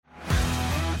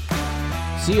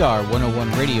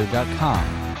CR101radio.com,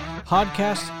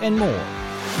 podcasts, and more.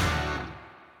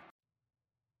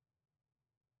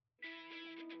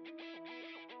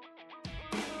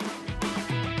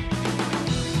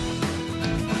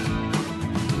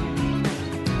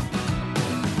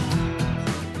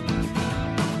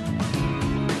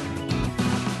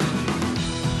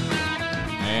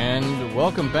 And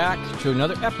welcome back to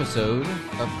another episode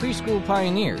of Preschool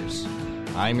Pioneers.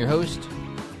 I'm your host,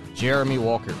 Jeremy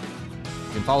Walker.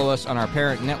 You can follow us on our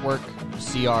parent network,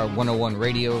 CR101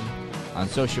 Radio, on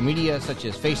social media such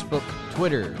as Facebook,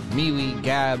 Twitter, MeWe,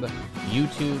 Gab,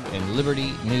 YouTube, and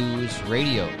Liberty News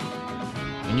Radio.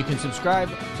 And you can subscribe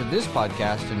to this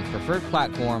podcast in your preferred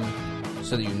platform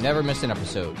so that you never miss an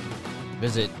episode.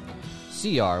 Visit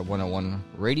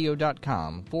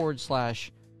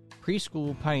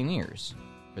cr101radio.com/preschool pioneers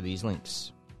for these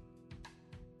links.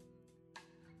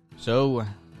 So,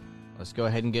 let's go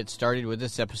ahead and get started with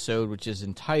this episode, which is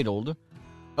entitled,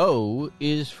 O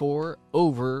is for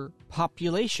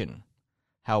Overpopulation,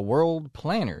 How World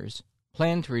Planners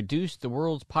Plan to Reduce the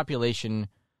World's Population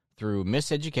Through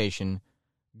Miseducation,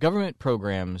 Government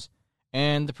Programs,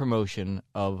 and the Promotion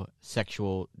of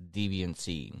Sexual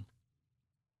Deviancy.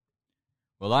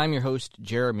 Well, I'm your host,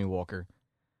 Jeremy Walker.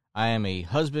 I am a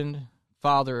husband,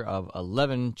 father of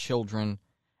 11 children,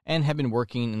 and have been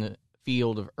working in the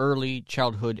field of early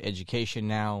childhood education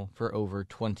now for over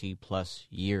 20-plus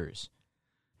years.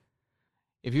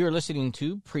 If you are listening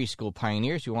to Preschool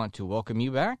Pioneers, we want to welcome you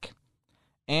back,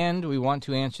 and we want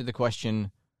to answer the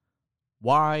question,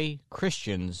 why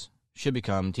Christians should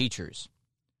become teachers.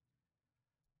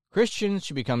 Christians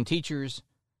should become teachers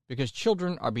because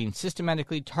children are being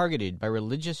systematically targeted by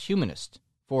religious humanists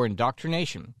for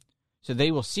indoctrination, so they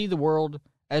will see the world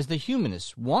as the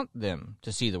humanists want them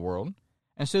to see the world,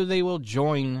 and so they will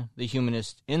join the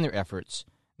humanists in their efforts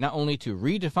not only to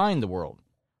redefine the world,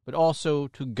 but also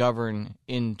to govern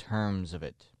in terms of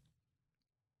it.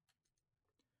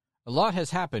 A lot has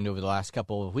happened over the last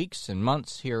couple of weeks and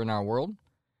months here in our world,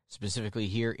 specifically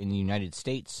here in the United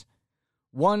States.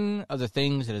 One of the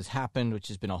things that has happened, which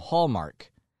has been a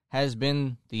hallmark, has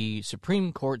been the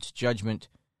Supreme Court's judgment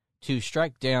to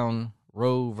strike down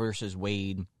Roe v.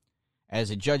 Wade as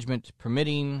a judgment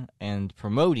permitting and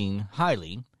promoting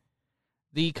highly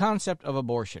the concept of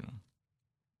abortion,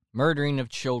 murdering of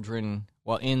children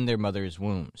while in their mother's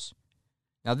wombs.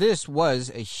 Now, this was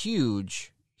a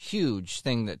huge, huge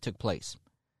thing that took place.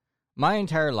 My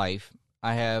entire life,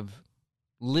 I have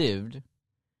lived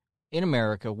in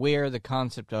America where the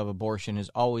concept of abortion has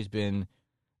always been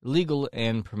legal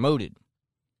and promoted.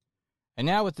 And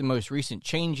now with the most recent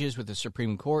changes with the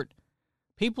Supreme Court,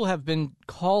 people have been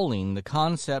calling the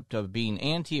concept of being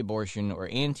anti-abortion or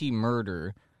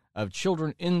anti-murder of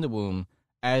children in the womb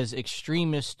as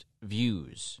extremist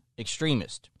views.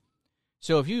 Extremist.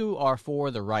 So if you are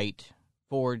for the right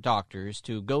for doctors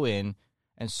to go in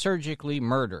and surgically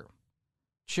murder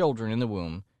children in the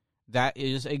womb, that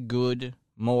is a good,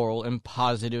 moral, and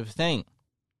positive thing.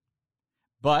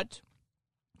 But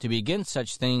to be against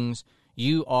such things,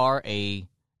 you are a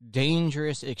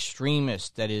dangerous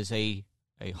extremist that is a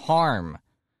harm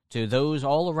to those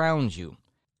all around you.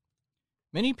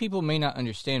 Many people may not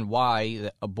understand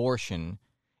why abortion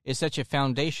is such a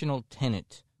foundational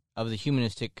tenet of the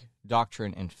humanistic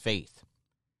doctrine and faith.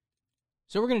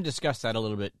 So we're going to discuss that a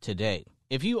little bit today.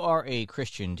 If you are a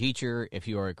Christian teacher, if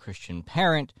you are a Christian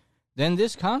parent, then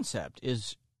this concept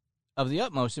is of the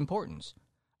utmost importance.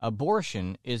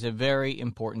 Abortion is a very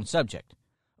important subject.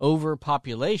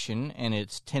 Overpopulation and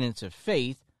its tenets of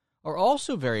faith are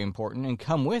also very important and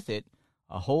come with it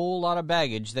a whole lot of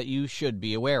baggage that you should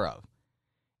be aware of.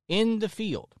 In the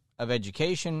field of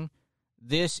education,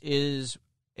 this is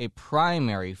a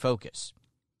primary focus.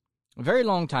 A very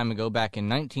long time ago, back in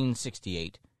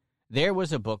 1968, there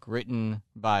was a book written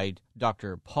by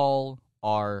Dr. Paul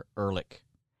R. Ehrlich.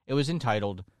 It was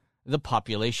entitled The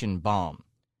Population Bomb.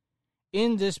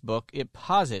 In this book, it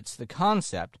posits the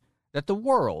concept that the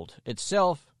world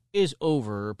itself is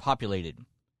overpopulated.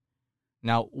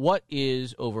 Now, what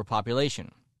is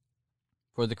overpopulation?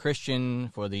 For the Christian,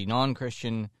 for the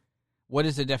non-Christian, what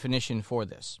is the definition for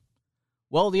this?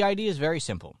 Well, the idea is very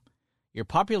simple. Your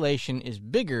population is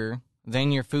bigger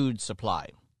than your food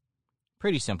supply.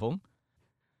 Pretty simple.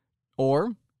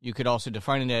 Or you could also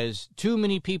define it as too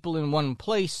many people in one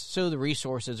place, so the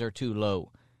resources are too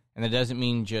low. And that doesn't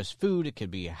mean just food. It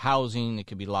could be housing. It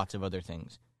could be lots of other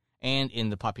things. And in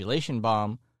the population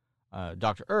bomb,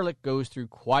 Dr. Ehrlich goes through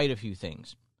quite a few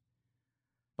things.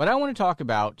 But I want to talk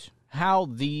about how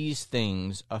these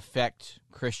things affect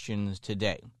Christians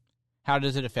today. How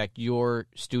does it affect your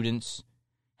students?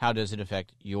 How does it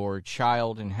affect your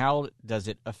child, and how does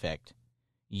it affect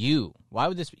you? Why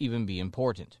would this even be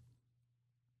important?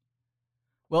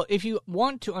 Well, if you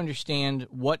want to understand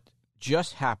what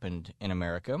just happened in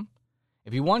America,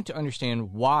 if you want to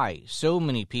understand why so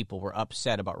many people were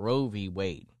upset about Roe v.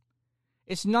 Wade,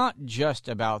 it's not just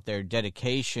about their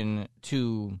dedication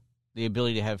to the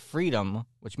ability to have freedom,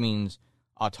 which means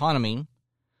autonomy,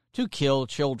 to kill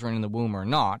children in the womb or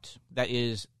not. That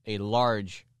is a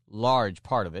large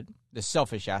part of it, the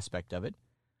selfish aspect of it.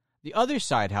 The other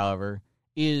side, however,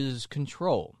 is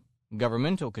control,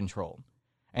 governmental control.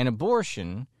 And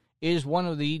abortion is one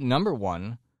of the number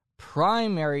one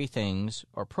primary things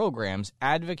or programs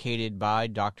advocated by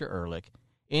Dr. Ehrlich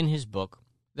in his book,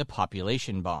 The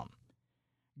Population Bomb.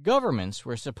 Governments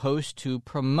were supposed to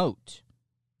promote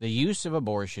the use of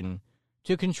abortion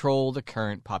to control the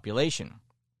current population.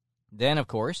 Then, of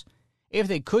course, if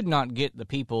they could not get the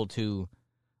people to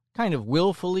kind of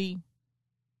willfully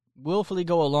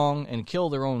go along and kill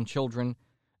their own children,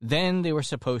 then they were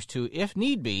supposed to, if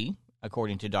need be,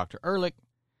 according to Dr. Ehrlich,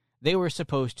 they were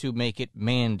supposed to make it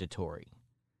mandatory.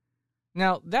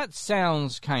 Now, that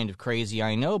sounds kind of crazy,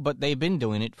 I know, but they've been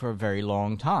doing it for a very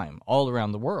long time, all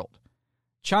around the world.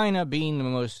 China being the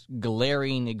most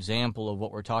glaring example of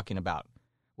what we're talking about,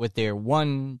 with their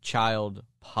one-child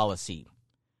policy.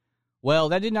 Well,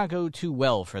 that did not go too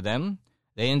well for them.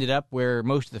 They ended up where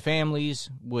most of the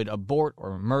families would abort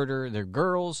or murder their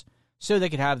girls so they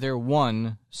could have their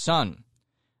one son.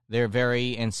 They're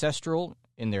very ancestral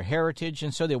in their heritage,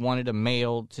 and so they wanted a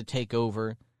male to take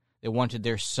over. They wanted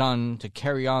their son to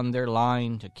carry on their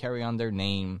line, to carry on their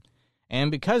name. And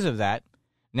because of that,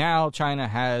 now China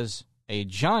has a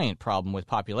giant problem with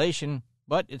population,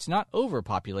 but it's not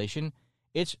overpopulation,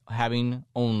 it's having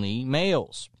only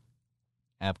males.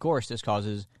 And of course, this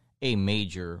causes a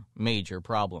major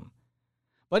problem.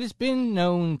 But it's been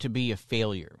known to be a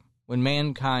failure when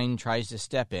mankind tries to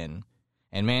step in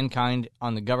and mankind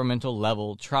on the governmental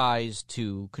level tries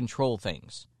to control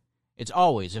things. It's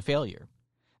always a failure.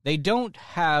 They don't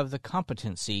have the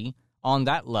competency on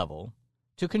that level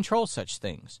to control such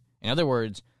things. In other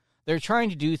words, they're trying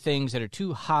to do things that are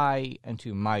too high and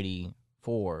too mighty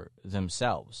for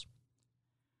themselves.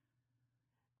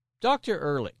 Dr.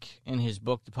 Ehrlich, in his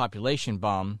book, The Population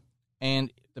Bomb,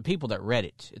 and the people that read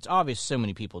it, it's obvious so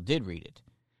many people did read it,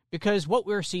 because what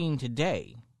we're seeing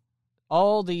today,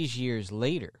 all these years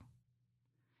later,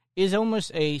 is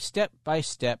almost a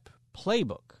step-by-step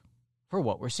playbook for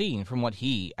what we're seeing from what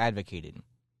he advocated.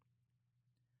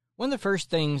 One of the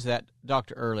first things that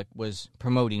Dr. Ehrlich was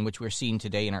promoting, which we're seeing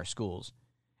today in our schools,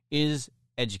 is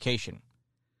education.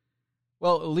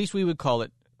 Well, at least we would call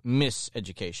it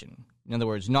miseducation. In other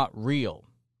words, not real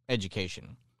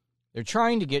education. They're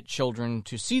trying to get children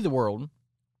to see the world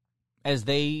as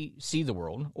they see the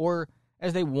world, or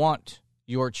as they want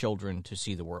your children to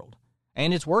see the world.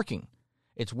 And it's working.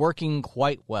 It's working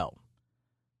quite well.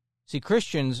 See,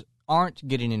 Christians aren't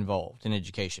getting involved in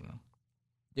education.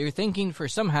 They're thinking for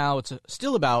somehow it's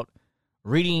still about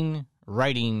reading,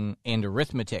 writing, and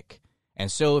arithmetic. And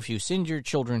so if you send your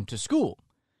children to school,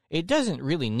 it doesn't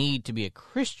really need to be a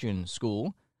Christian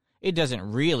school. It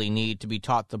doesn't really need to be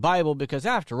taught the Bible because,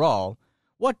 after all,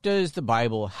 what does the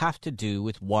Bible have to do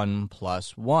with 1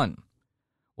 + 1?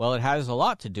 Well, it has a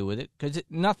lot to do with it because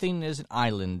nothing is an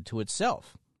island to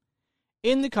itself.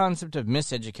 In the concept of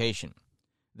miseducation,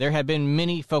 there have been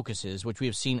many focuses which we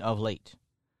have seen of late.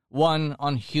 One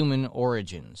on human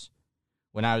origins.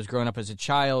 When I was growing up as a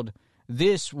child,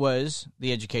 this was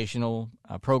the educational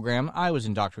program I was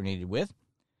indoctrinated with.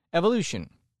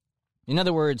 Evolution. In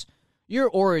other words, your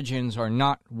origins are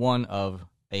not one of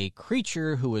a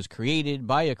creature who was created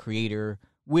by a creator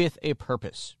with a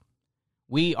purpose.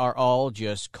 We are all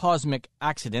just cosmic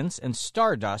accidents and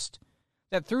stardust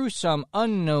that through some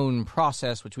unknown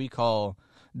process, which we call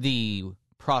the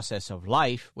process of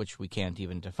life, which we can't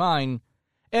even define,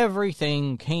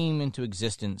 everything came into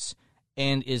existence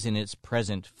and is in its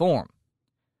present form.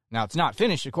 Now, it's not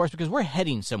finished, of course, because we're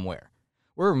heading somewhere.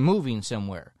 We're moving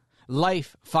somewhere.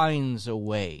 Life finds a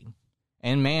way.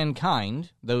 And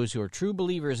mankind, those who are true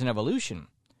believers in evolution,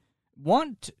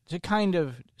 want to kind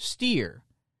of steer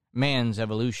man's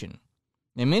evolution.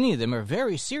 And many of them are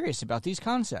very serious about these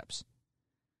concepts.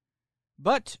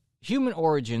 But human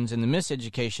origins and the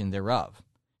miseducation thereof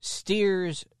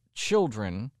steers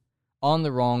children on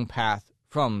the wrong path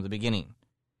from the beginning.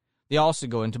 They also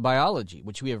go into biology,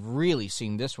 which we have really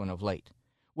seen this one of late,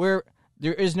 where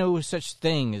there is no such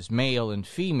thing as male and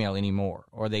female anymore,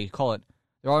 or they call it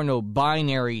there are no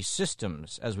binary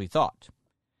systems as we thought.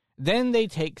 Then they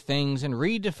take things and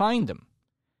redefine them,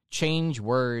 change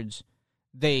words,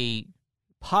 they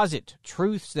posit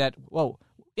truths that, well,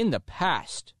 in the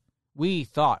past, we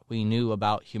thought we knew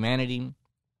about humanity.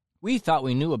 We thought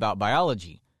we knew about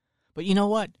biology. But you know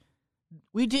what?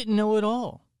 We didn't know it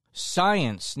all.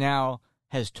 Science now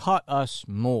has taught us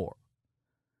more.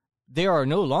 There are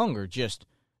no longer just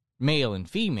male and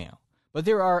female, but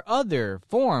there are other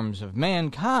forms of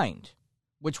mankind,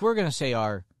 which we're going to say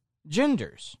are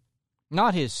genders,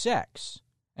 not his sex.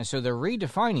 And so they're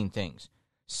redefining things.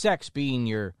 Sex being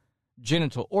your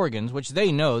genital organs, which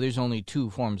they know there's only two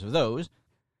forms of those.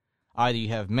 Either you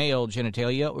have male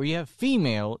genitalia or you have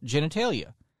female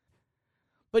genitalia.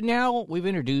 But now we've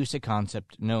introduced a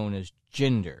concept known as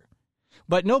gender.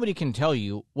 But nobody can tell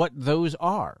you what those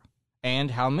are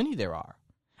and how many there are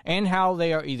and how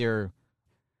they are either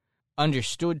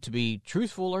understood to be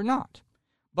truthful or not.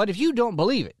 But if you don't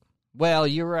believe it, well,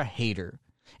 you're a hater.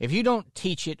 If you don't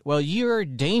teach it, well, you're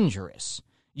dangerous.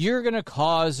 You're going to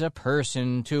cause a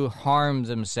person to harm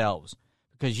themselves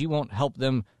because you won't help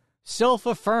them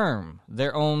self-affirm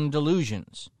their own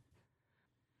delusions.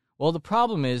 Well, the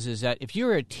problem is that if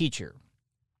you're a teacher,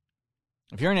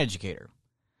 if you're an educator,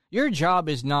 your job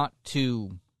is not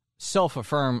to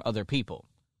self-affirm other people.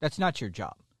 That's not your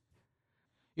job.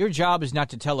 Your job is not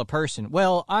to tell a person,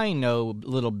 well, I know,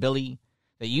 little Billy,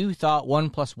 that you thought 1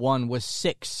 + 1 was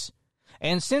 6.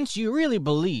 And since you really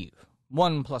believe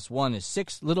 1 + 1 is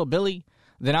 6, little Billy,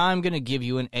 then I'm going to give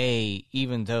you an A,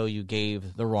 even though you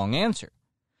gave the wrong answer.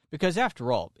 Because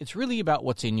after all, it's really about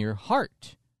what's in your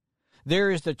heart.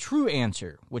 There is the true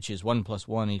answer, which is 1 +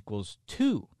 1 =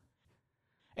 2.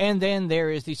 And then there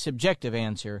is the subjective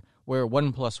answer, where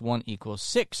 1 + 1 =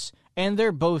 6, and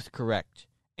they're both correct.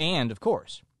 And, of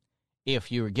course,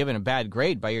 if you were given a bad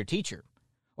grade by your teacher,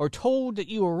 or told that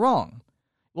you were wrong,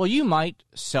 well, you might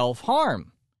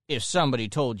self-harm if somebody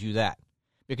told you that.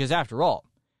 Because after all,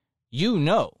 you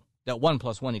know that 1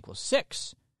 + 1 =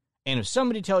 6. And if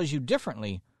somebody tells you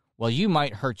differently, well, you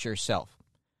might hurt yourself.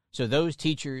 So those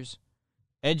teachers,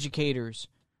 educators,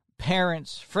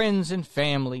 parents, friends, and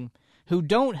family who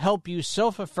don't help you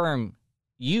self-affirm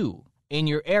you in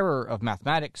your error of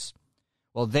mathematics,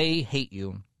 well, they hate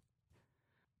you.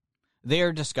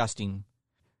 They're disgusting.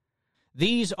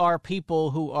 These are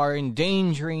people who are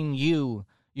endangering you,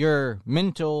 your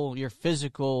mental, your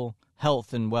physical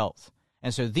health and wealth.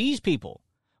 And so these people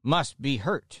must be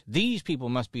hurt. These people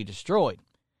must be destroyed.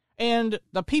 And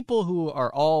the people who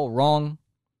are all wrong,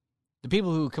 the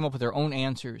people who come up with their own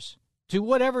answers to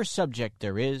whatever subject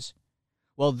there is,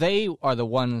 well, they are the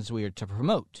ones we are to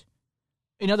promote.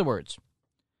 In other words,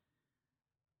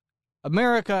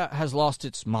 America has lost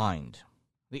its mind.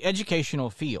 The educational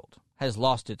field has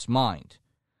lost its mind.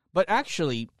 But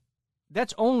actually,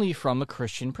 that's only from a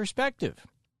Christian perspective.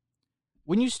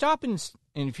 When you stop and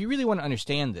if you really want to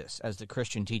understand this as the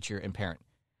Christian teacher and parent,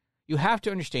 you have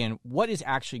to understand what is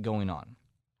actually going on.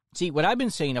 See, what I've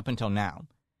been saying up until now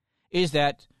is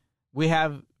that we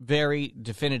have very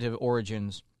definitive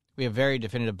origins. We have very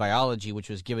definitive biology, which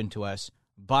was given to us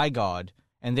by God,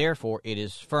 and therefore it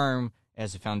is firm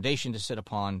as a foundation to sit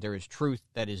upon. There is truth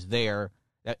that is there,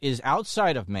 that is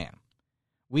outside of man.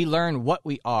 We learn what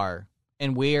we are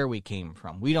and where we came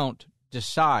from. We don't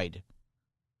decide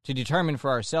to determine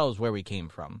for ourselves where we came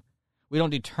from. We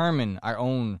don't determine our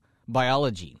own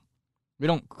biology. We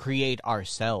don't create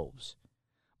ourselves.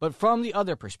 But from the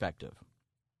other perspective,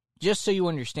 just so you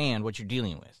understand what you're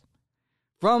dealing with,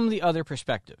 from the other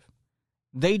perspective,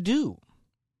 they do.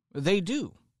 They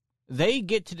do. They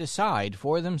get to decide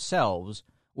for themselves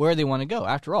where they want to go.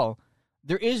 After all,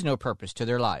 there is no purpose to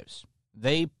their lives.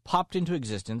 They popped into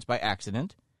existence by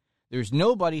accident. There's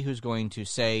nobody who's going to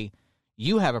say,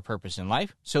 you have a purpose in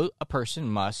life, so a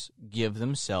person must give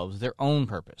themselves their own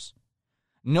purpose.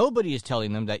 Nobody is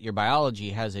telling them that your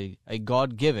biology has a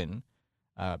God-given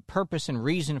purpose and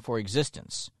reason for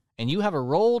existence, and you have a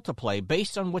role to play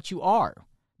based on what you are,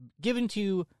 given to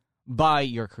you by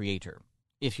your Creator,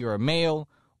 if you're a male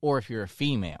or if you're a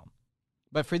female.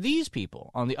 But for these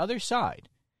people on the other side,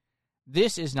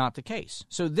 this is not the case.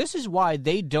 So this is why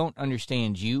they don't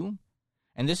understand you,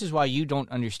 and this is why you don't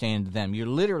understand them. You're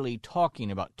literally talking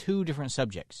about two different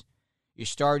subjects. You're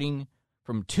starting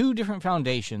from two different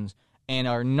foundations and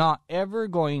are not ever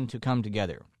going to come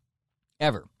together.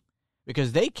 Ever.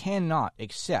 Because they cannot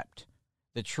accept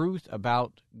the truth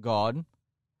about God,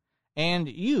 and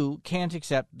you can't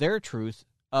accept their truth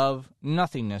of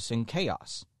nothingness and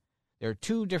chaos. There are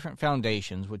two different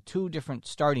foundations with two different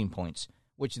starting points,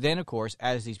 which then, of course,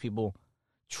 as these people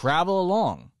travel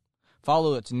along,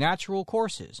 follow its natural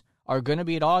courses, are going to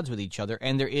be at odds with each other,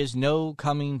 and there is no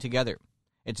coming together.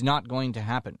 It's not going to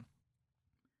happen.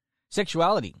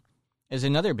 Sexuality is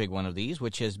another big one of these,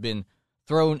 which has been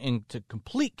thrown into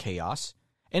complete chaos.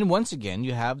 And once again,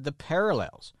 you have the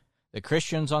parallels. The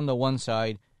Christians on the one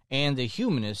side and the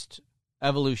humanist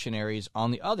evolutionaries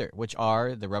on the other, which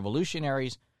are the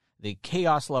revolutionaries, the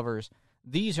chaos lovers.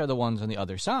 These are the ones on the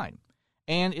other side.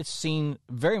 And it's seen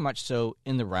very much so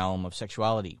in the realm of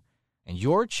sexuality. And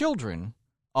your children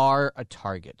are a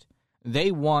target.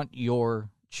 They want your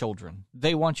children.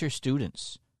 They want your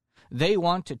students. They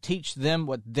want to teach them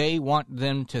what they want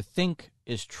them to think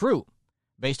is true,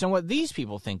 based on what these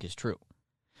people think is true.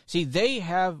 See, they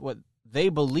have what they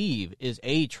believe is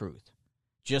a truth,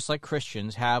 just like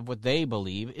Christians have what they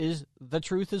believe is the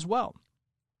truth as well.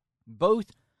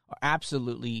 Both are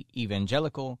absolutely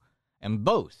evangelical, and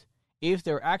both, if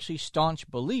they're actually staunch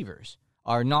believers,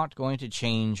 are not going to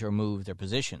change or move their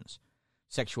positions.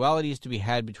 Sexuality is to be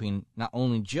had between not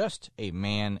only just a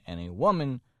man and a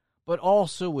woman, but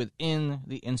also within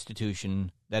the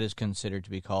institution that is considered to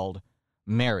be called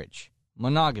marriage,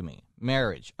 monogamy,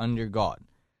 marriage under God.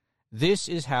 This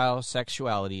is how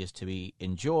sexuality is to be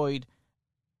enjoyed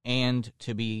and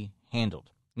to be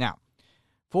handled. Now,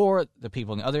 for the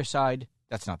people on the other side,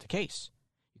 that's not the case.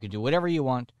 You can do whatever you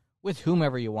want, with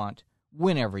whomever you want,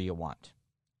 whenever you want.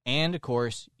 And, of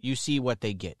course, you see what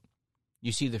they get.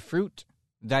 You see the fruit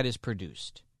that is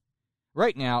produced.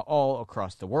 Right now, all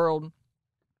across the world,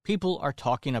 people are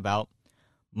talking about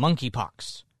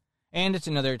monkeypox. And it's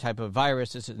another type of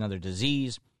virus, it's another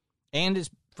disease, and it's,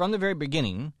 from the very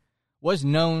beginning, was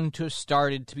known to have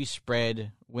started to be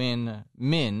spread when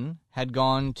men had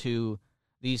gone to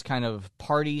these kind of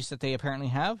parties that they apparently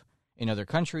have in other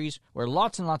countries, where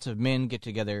lots and lots of men get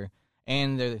together,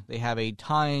 and they have a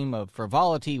time of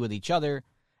frivolity with each other,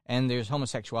 and there's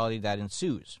homosexuality that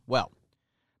ensues. Well,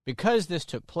 because this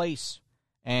took place,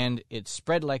 and it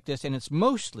spread like this, and it's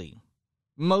mostly,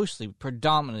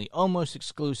 predominantly, almost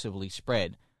exclusively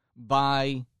spread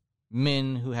by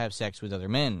men who have sex with other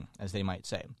men, as they might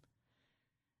say.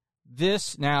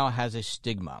 This now has a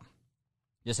stigma.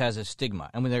 This has a stigma.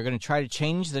 And they're going to try to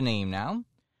change the name now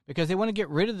because they want to get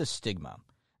rid of the stigma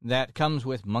that comes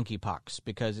with monkeypox,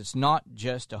 because it's not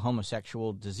just a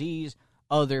homosexual disease.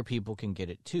 Other people can get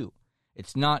it too.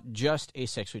 It's not just a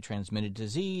sexually transmitted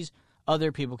disease.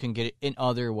 Other people can get it in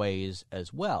other ways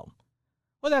as well.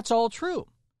 Well, that's all true,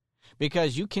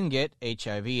 because you can get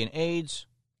HIV and AIDS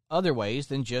other ways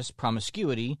than just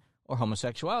promiscuity or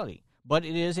homosexuality. But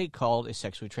it is called a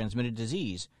sexually transmitted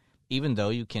disease, even though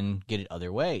you can get it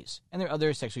other ways. And there are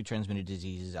other sexually transmitted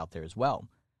diseases out there as well.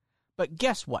 But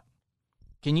guess what?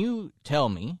 Can you tell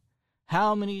me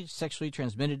how many sexually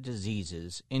transmitted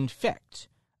diseases infect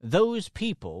those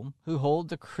people who hold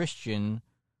the Christian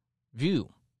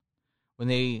view when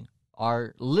they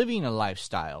are living a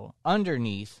lifestyle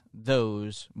underneath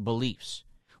those beliefs?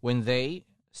 When they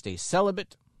stay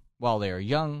celibate while they are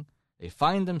young, they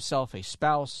find themselves a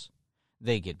spouse,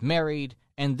 they get married,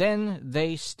 and then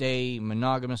they stay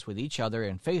monogamous with each other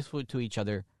and faithful to each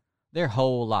other their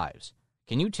whole lives.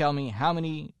 Can you tell me how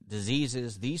many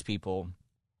diseases these people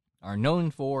are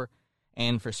known for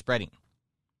and for spreading?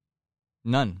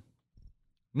 None.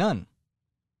 None.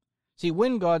 See,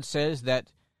 when God says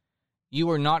that you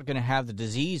are not going to have the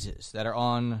diseases that are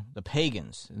on the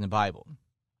pagans in the Bible,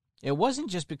 it wasn't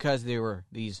just because there were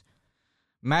these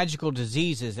magical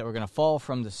diseases that were going to fall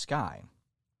from the sky,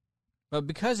 but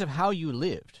because of how you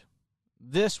lived.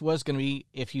 This was going to be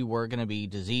if you were going to be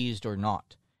diseased or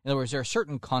not. In other words, there are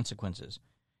certain consequences.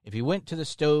 If you went to the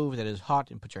stove that is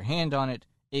hot and put your hand on it,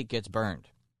 it gets burned.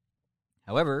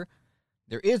 However,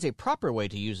 there is a proper way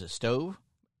to use a stove,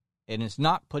 and it's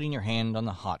not putting your hand on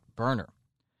the hot burner.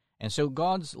 And so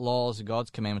God's laws,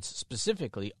 God's commandments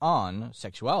specifically on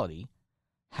sexuality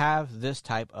have this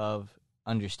type of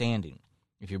understanding.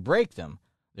 If you break them,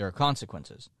 there are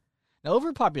consequences. Now,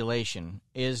 overpopulation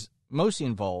is mostly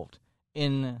involved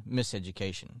in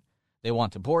miseducation. They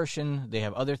want abortion. They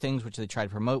have other things which they try to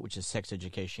promote, which is sex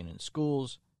education in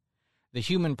schools. The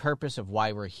human purpose of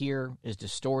why we're here is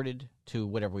distorted to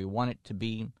whatever we want it to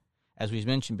be. As we've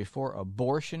mentioned before,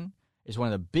 abortion is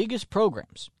one of the biggest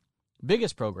programs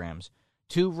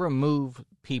to remove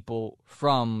people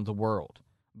from the world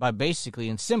by basically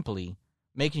and simply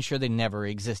making sure they never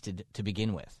existed to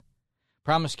begin with.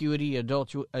 Promiscuity,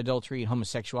 adultery, and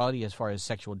homosexuality, as far as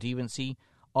sexual deviancy,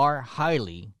 are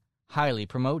highly, highly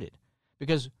promoted.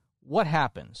 Because what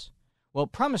happens? Well,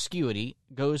 promiscuity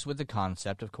goes with the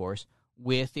concept, of course,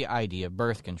 with the idea of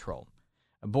birth control.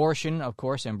 Abortion, of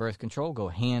course, and birth control go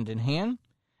hand in hand,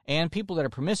 and people that are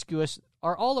promiscuous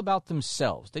are all about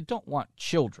themselves. They don't want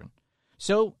children.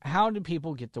 So how do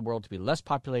people get the world to be less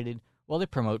populated? Well, they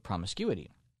promote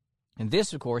promiscuity. And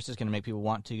this, of course, is going to make people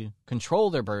want to control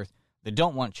their birth They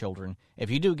don't want children. If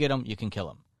you do get them, you can kill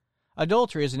them.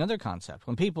 Adultery is another concept.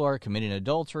 When people are committing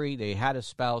adultery, they had a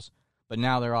spouse, but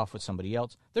now they're off with somebody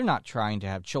else. They're not trying to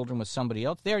have children with somebody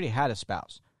else. They already had a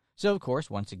spouse. So, of course,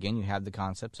 once again, you have the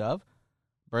concepts of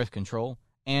birth control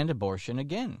and abortion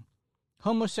again.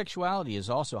 Homosexuality is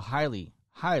also highly,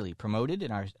 highly promoted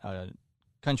in our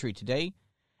country today,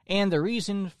 and the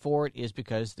reason for it is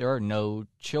because there are no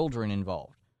children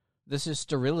involved. This is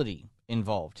sterility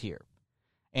involved here,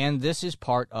 and this is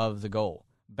part of the goal.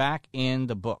 Back in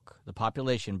the book, The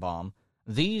Population Bomb,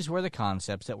 these were the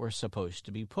concepts that were supposed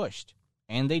to be pushed,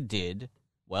 and they did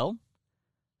a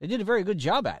very good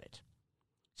job at it.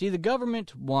 See, the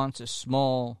government wants a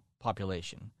small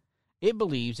population. It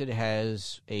believes it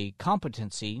has a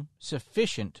competency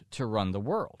sufficient to run the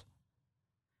world.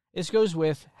 This goes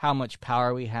with how much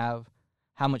power we have,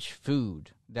 how much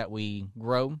food that we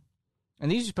grow,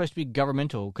 and these are supposed to be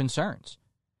governmental concerns.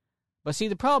 But see,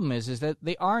 the problem is that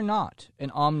they are not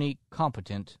an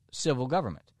omnicompetent civil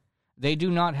government. They do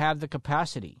not have the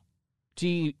capacity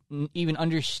to even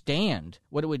understand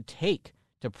what it would take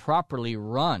to properly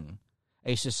run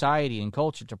a society and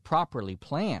culture, to properly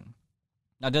plan.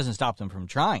 Now, it doesn't stop them from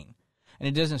trying, and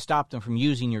it doesn't stop them from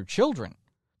using your children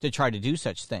to try to do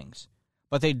such things.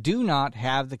 But they do not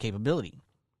have the capability.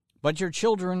 But your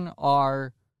children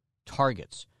are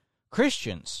targets.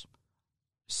 Christians,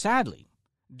 sadly,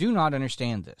 do not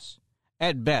understand this.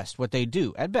 At best, what they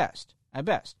do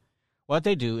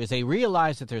is they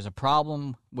realize that there's a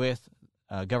problem with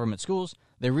government schools.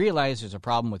 They realize there's a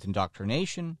problem with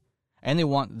indoctrination, and they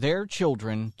want their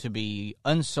children to be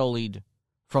unsullied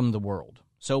from the world.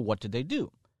 So what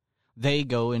do? They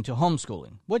go into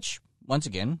homeschooling, which, once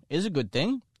again, is a good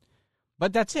thing,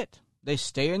 but that's it. They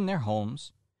stay in their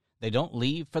homes. They don't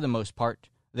leave for the most part.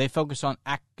 They focus on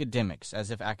academics,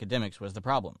 as if academics was the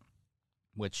problem,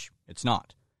 which it's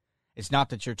not. It's not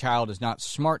that your child is not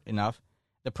smart enough.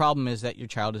 The problem is that your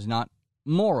child is not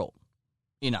moral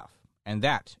enough, and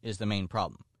that is the main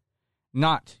problem,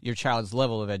 not your child's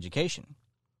level of education.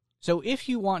 So if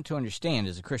you want to understand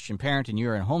as a Christian parent and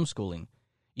you're in homeschooling,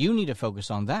 you need to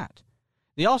focus on that.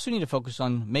 They also need to focus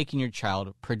on making your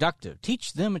child productive.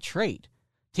 Teach them a trade.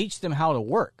 Teach them how to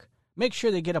work. Make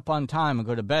sure they get up on time and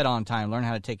go to bed on time, learn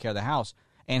how to take care of the house,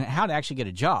 and how to actually get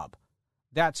a job.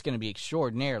 That's going to be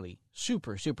extraordinarily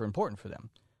super, super important for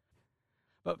them.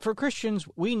 But for Christians,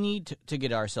 we need to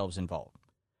get ourselves involved,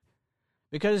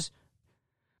 because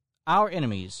our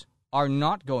enemies are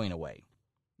not going away.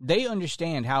 They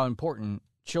understand how important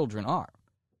children are.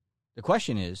 The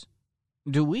question is,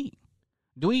 do we?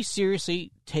 Do we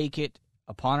seriously take it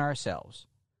upon ourselves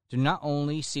to not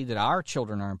only see that our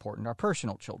children are important, our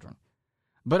personal children,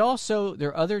 but also there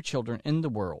are other children in the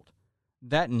world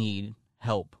that need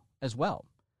help as well?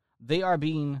 They are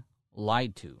being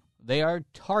lied to. They are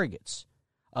targets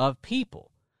of people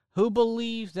who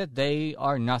believe that they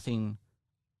are nothing,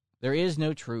 there is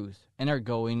no truth, and are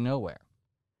going nowhere.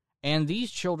 And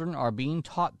these children are being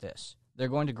taught this. They're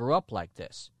going to grow up like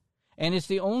this. And it's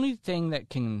the only thing that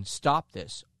can stop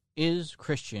this is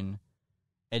Christian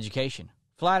education.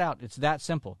 Flat out, it's that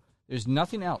simple. There's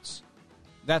nothing else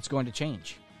that's going to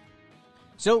change.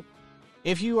 So,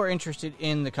 if you are interested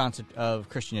in the concept of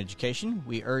Christian education,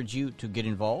 we urge you to get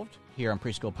involved here on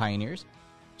Preschool Pioneers.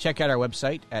 Check out our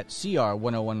website at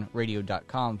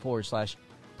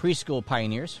cr101radio.com/Preschool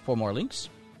Pioneers for more links.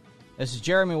 This is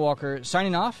Jeremy Walker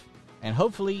signing off, and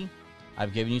hopefully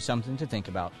I've given you something to think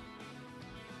about.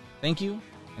 Thank you,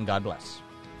 and God bless.